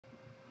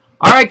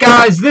All right,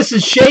 guys, this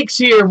is Shakes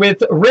here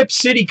with Rip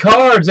City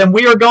Cards, and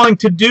we are going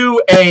to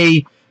do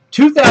a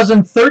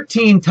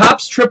 2013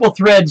 Topps Triple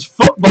Threads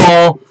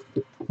Football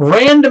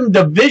Random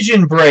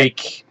Division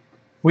Break.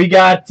 We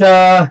got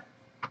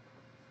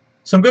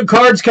some good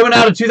cards coming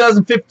out of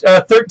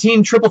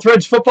 2013 Triple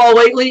Threads Football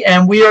lately,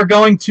 and we are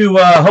going to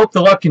hope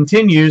the luck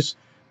continues.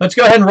 Let's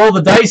go ahead and roll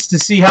the dice to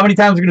see how many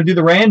times we're going to do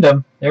the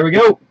random. There we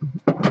go.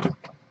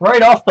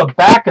 Right off the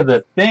back of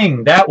the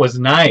thing. That was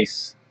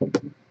nice.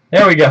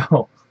 There we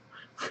go.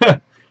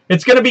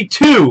 It's going to be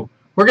 2.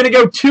 We're going to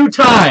go 2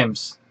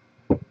 times.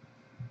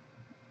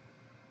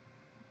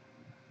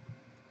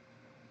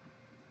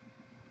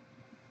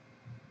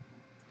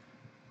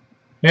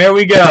 There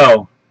we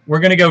go.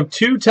 We're going to go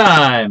 2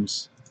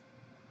 times.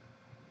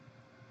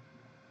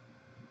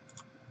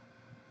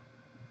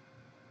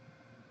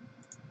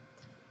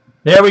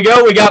 There we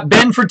go. We got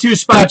Ben for 2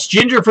 spots,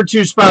 Ginger for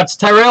 2 spots,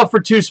 Tyrell for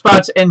 2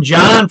 spots, and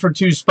John for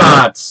 2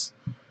 spots.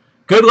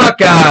 Good luck,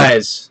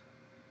 guys.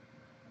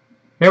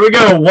 Here we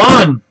go.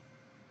 1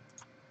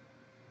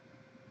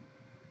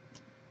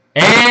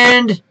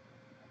 and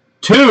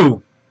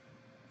 2.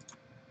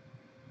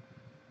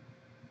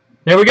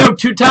 There we go.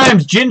 2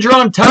 times. Ginger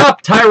on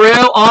top,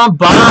 Tyrell on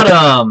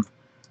bottom.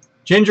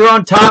 Ginger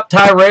on top,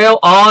 Tyrell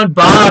on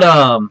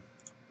bottom.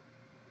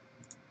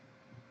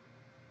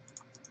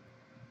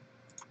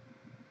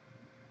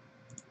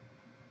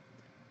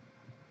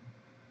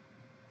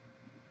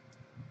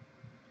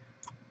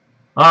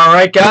 All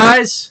right,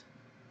 guys.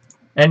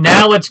 And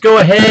now let's go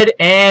ahead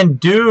and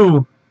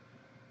do,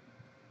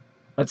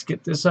 let's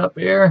get this up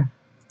here.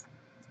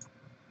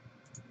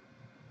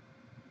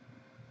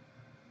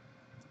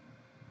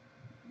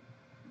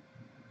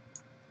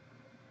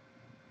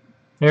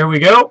 There we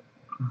go.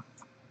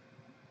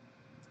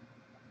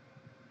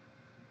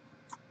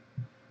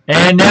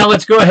 And now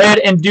let's go ahead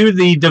and do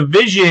the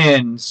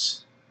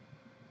divisions.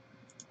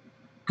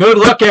 Good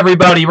luck,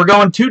 everybody. We're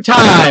going 2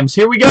 times.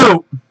 Here we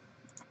go.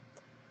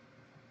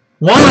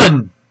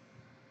 1.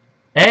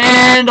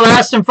 And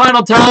last and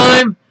final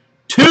time,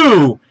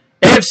 2.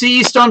 AFC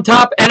East on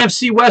top,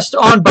 NFC West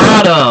on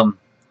bottom.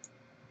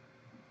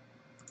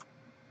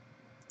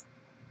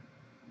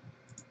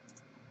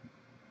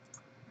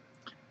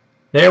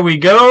 There we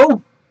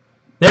go.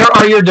 There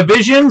are your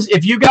divisions.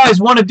 If you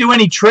guys want to do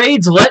any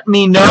trades, let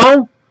me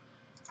know.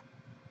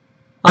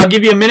 I'll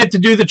give you a minute to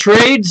do the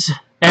trades,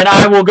 and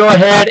I will go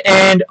ahead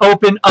and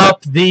open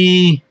up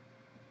the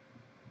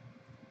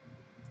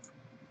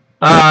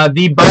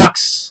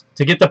box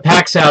to get the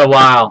packs out a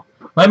while.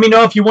 Let me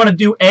know if you want to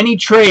do any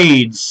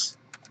trades.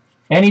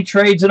 Any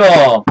trades at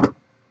all.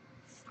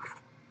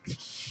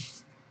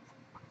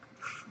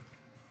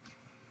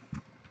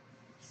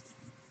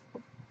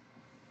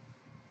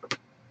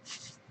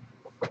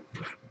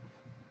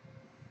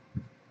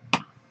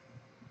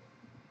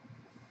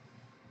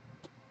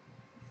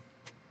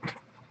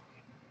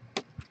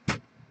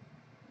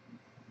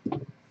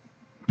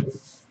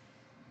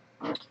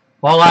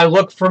 While I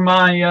look for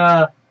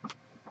my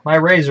my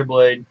razor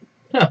blade.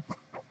 Let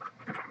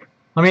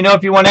me know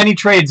if you want any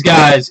trades,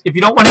 guys. If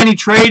you don't want any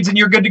trades and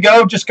you're good to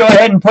go, just go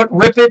ahead and put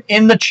 "rip it"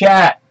 in the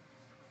chat.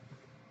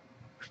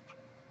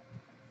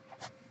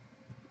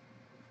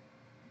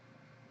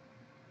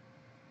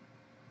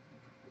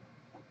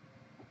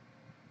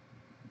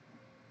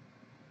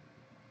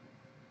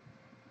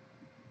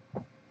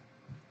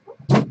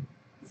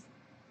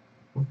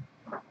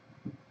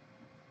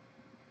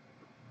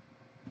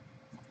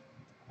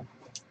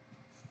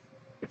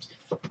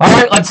 All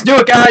right, let's do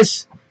it,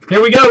 guys.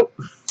 Here we go.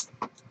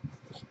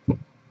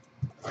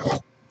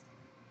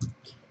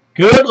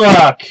 Good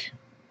luck.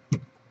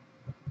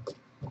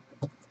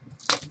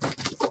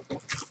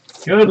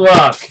 Good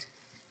luck.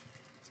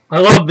 I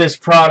love this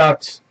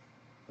product.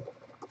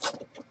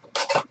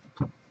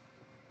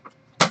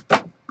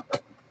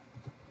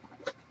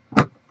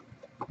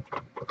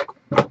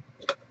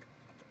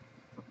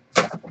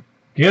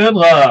 Good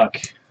luck.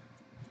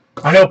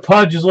 I know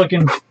Pudge is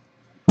looking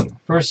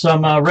for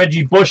some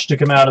Reggie Bush to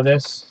come out of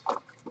this.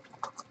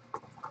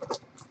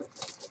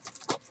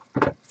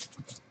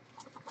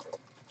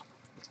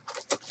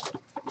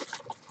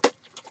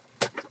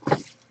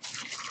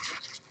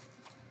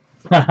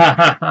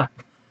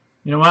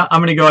 You know what? I'm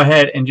going to go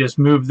ahead and just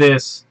move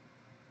this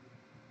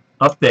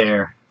up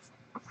there.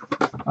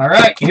 All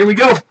right, here we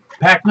go.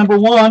 Pack number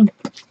 1.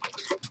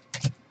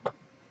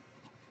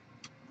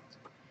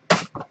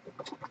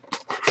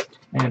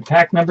 And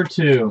pack number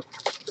 2.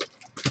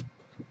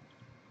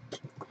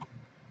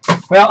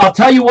 Well, I'll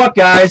tell you what,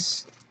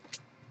 guys.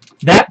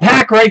 That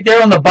pack right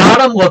there on the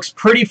bottom looks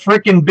pretty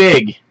freaking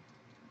big.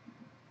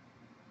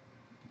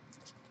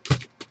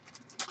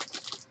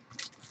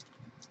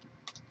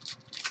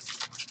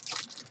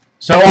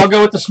 So I'll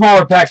go with the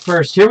smaller pack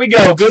first. Here we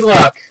go. Good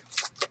luck.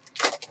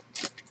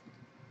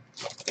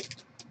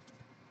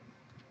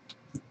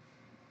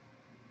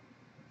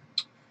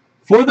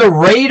 For the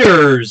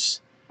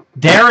Raiders,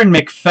 Darren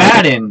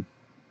McFadden.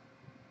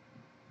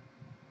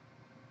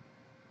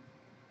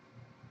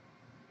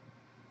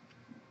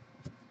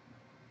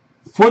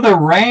 For the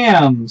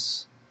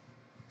Rams,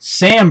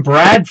 Sam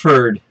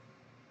Bradford.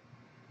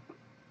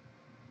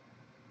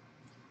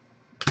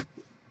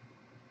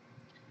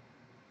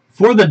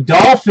 For the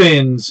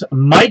Dolphins,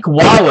 Mike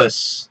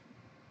Wallace.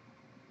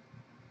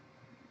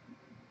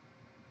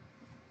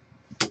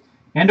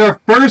 And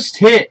our first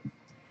hit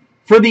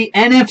for the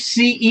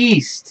NFC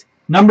East,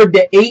 numbered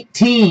to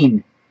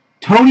 18,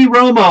 Tony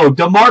Romo,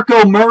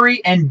 DeMarco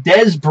Murray, and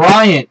Dez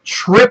Bryant.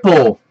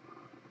 Triple.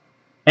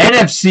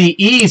 NFC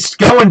East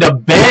going to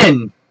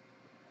Ben.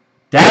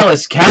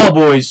 Dallas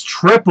Cowboys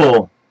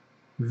triple.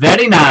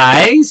 Very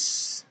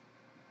nice.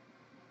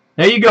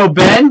 There you go,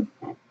 Ben.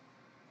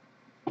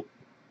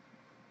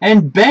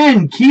 And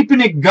Ben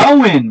keeping it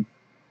going.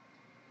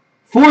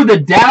 For the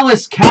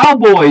Dallas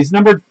Cowboys,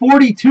 numbered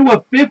 42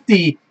 of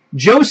 50,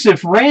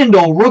 Joseph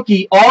Randle,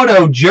 rookie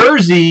auto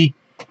jersey.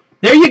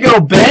 There you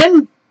go,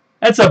 Ben.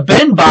 That's a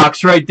Ben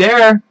box right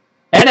there.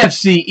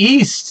 NFC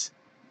East.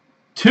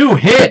 2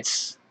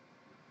 hits.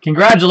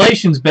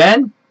 Congratulations,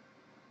 Ben.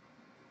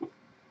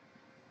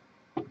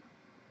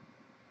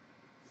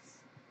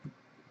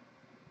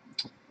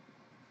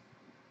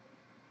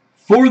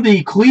 For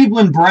the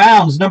Cleveland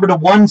Browns, number to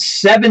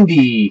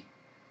 170,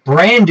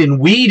 Brandon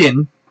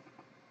Weeden.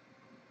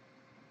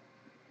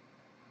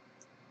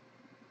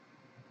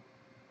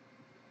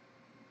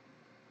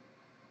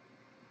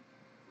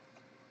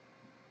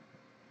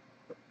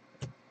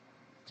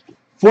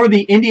 For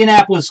the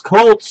Indianapolis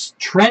Colts,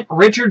 Trent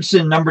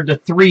Richardson, numbered to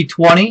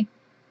 320.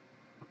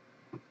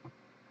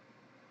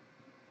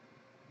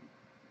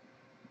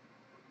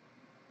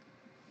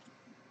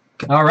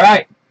 All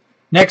right.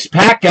 Next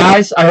pack,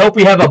 guys. I hope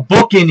we have a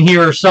book in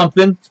here or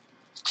something.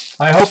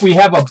 I hope we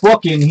have a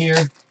book in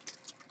here.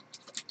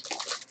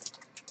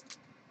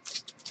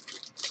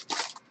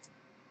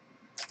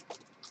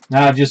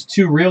 Now, just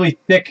 2 really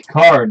thick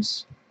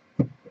cards.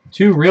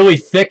 2 really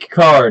thick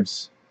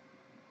cards.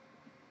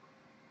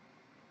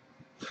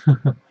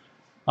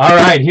 All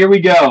right, here we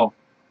go.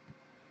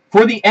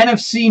 For the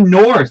NFC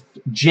North,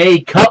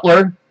 Jay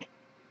Cutler.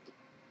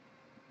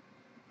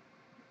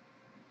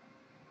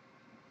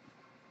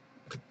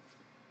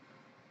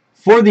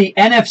 For the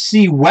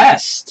NFC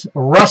West,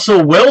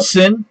 Russell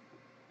Wilson.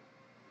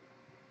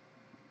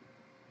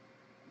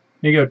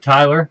 Here you go,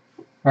 Tyler,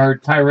 or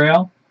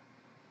Tyrell.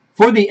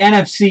 For the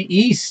NFC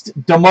East,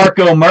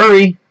 DeMarco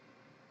Murray.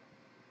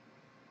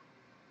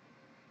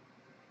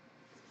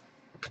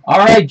 All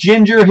right,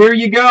 Ginger, here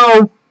you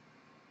go.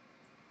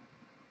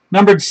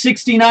 Numbered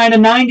 69 of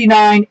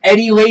 99,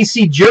 Eddie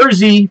Lacy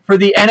jersey for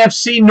the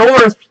NFC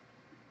North.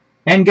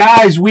 And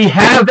guys, we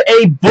have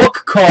a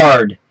book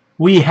card.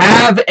 We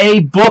have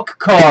a book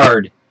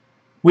card.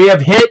 We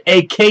have hit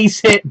a case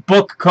hit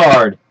book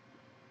card.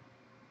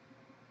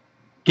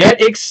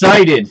 Get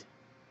excited.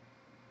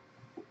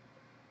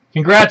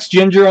 Congrats,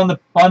 Ginger, on the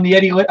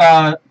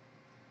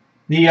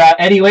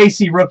Eddie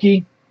Lacy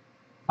rookie.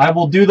 I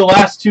will do the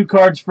last 2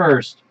 cards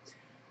first.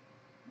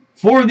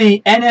 For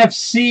the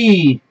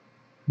NFC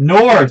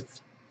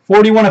North,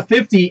 41 of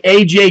 50,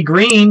 AJ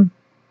Green.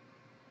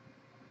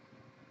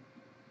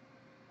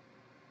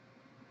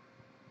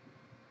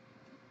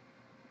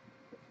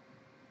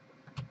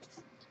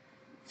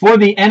 For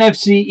the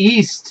NFC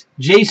East,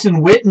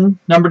 Jason Witten,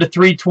 number to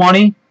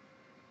 320.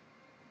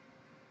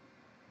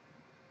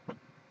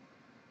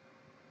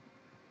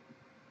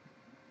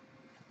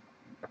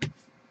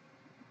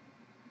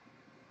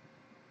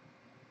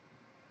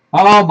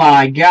 Oh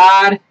my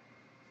God.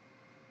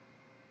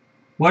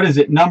 What is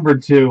it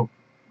numbered to?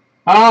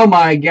 Oh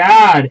my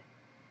God.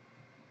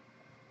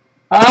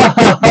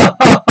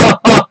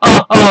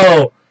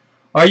 Oh.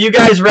 Are you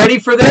guys ready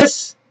for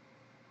this?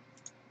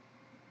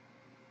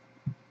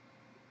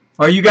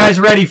 Are you guys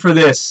ready for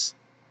this?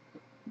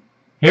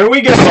 Here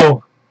we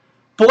go.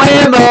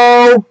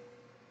 Blammo!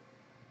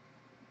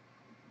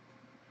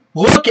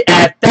 Look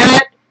at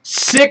that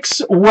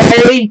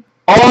 6-way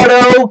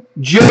auto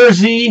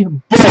jersey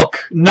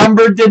book,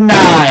 numbered to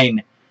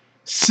 9.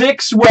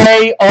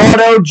 6-way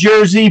auto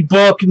jersey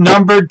book,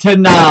 numbered to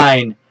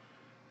 9.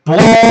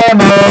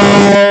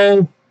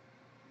 Blammo!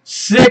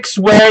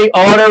 6-way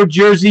auto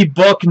jersey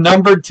book,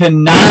 numbered to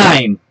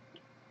 9.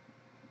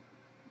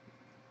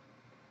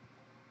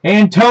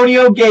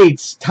 Antonio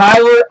Gates,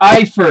 Tyler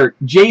Eifert,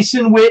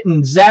 Jason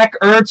Witten, Zach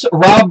Ertz,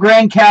 Rob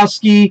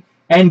Gronkowski,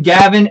 and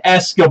Gavin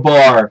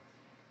Escobar.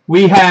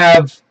 We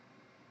have,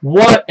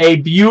 what a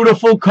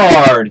beautiful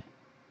card.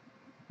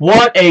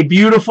 What a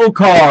beautiful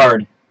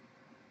card.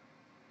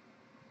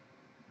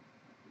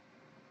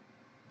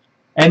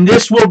 And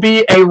this will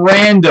be a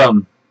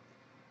random,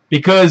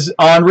 because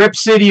on Rip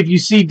City, if you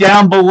see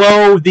down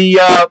below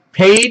the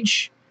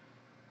page,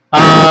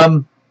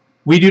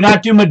 we do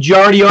not do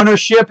majority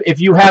ownership.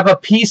 If you have a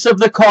piece of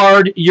the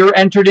card, you're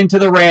entered into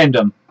the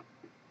random.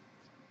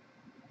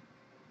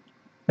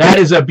 That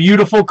is a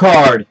beautiful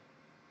card.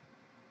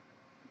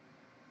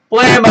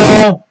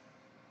 Blammo!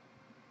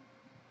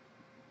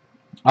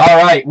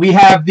 All right, we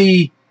have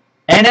the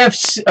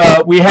AFC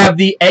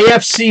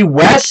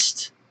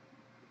West,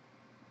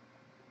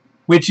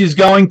 which is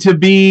going to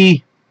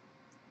be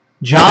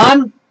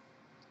John.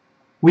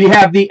 We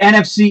have the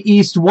NFC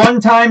East 1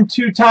 time,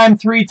 2 time,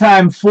 3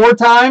 time, 4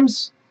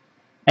 times.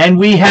 And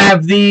we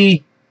have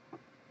the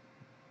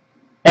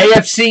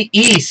AFC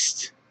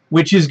East,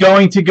 which is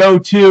going to go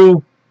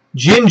to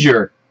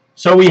Ginger.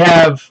 So we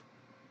have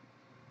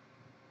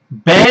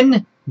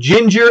Ben,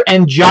 Ginger,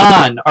 and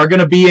John are going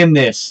to be in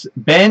this.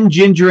 Ben,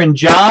 Ginger, and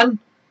John.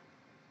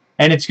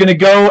 And it's going to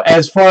go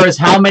as far as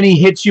how many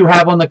hits you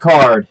have on the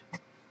card.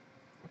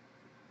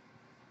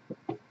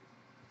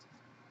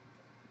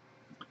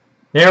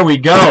 There we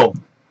go.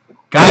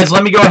 Guys,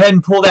 let me go ahead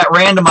and pull that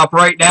random up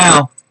right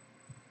now.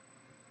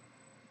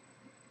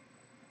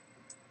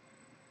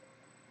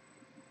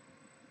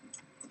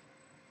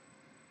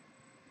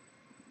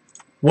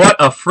 What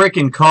a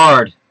freaking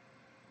card.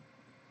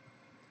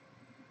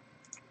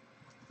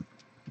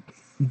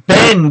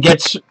 Ben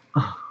gets...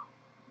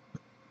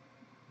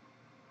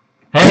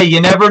 Hey,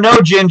 you never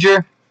know,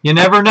 Ginger. You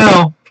never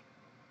know.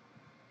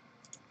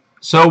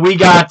 So we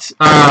got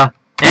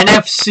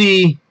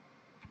NFC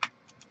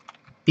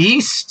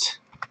East.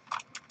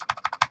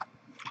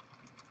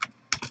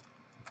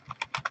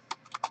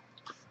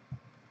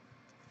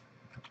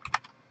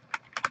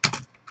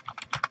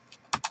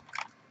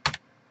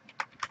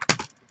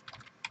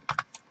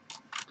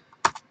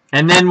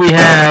 And then we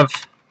have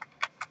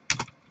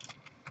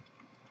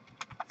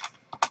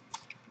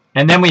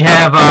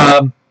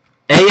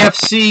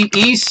AFC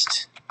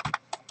East,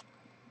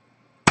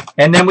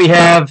 and then we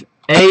have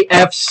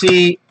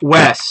AFC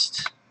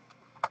West.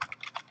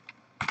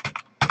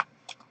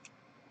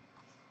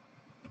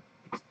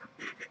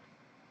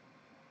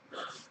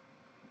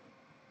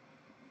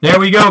 There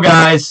we go,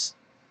 guys.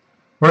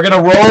 We're going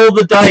to roll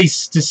the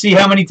dice to see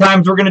how many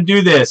times we're going to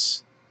do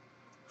this.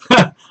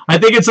 I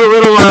think it's a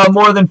little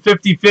more than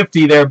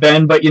 50-50 there,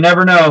 Ben, but you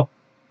never know.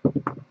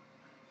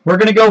 We're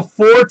going to go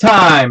 4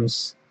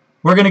 times.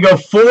 We're going to go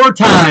 4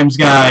 times,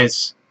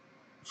 guys.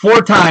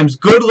 4 times.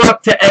 Good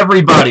luck to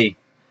everybody.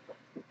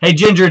 Hey,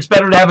 Ginger, it's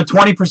better to have a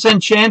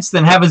 20% chance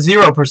than have a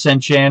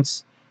 0%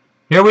 chance.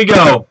 Here we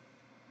go.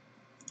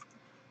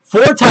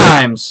 4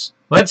 times.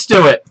 Let's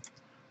do it.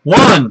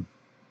 1,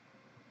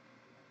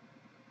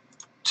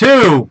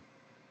 2,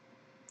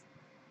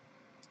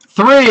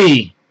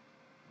 3,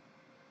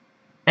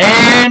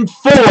 and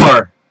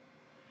 4.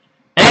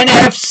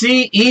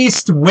 NFC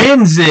East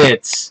wins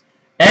it.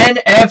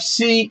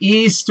 NFC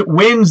East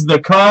wins the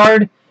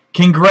card.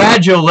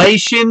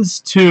 Congratulations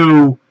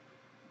to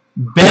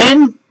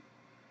Ben.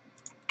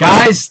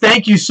 Guys,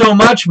 thank you so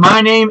much. My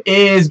name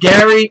is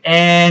Gary,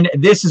 and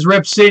this is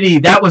Rip City.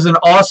 That was an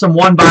awesome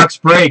one-box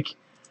break.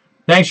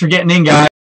 Thanks for getting in, guys.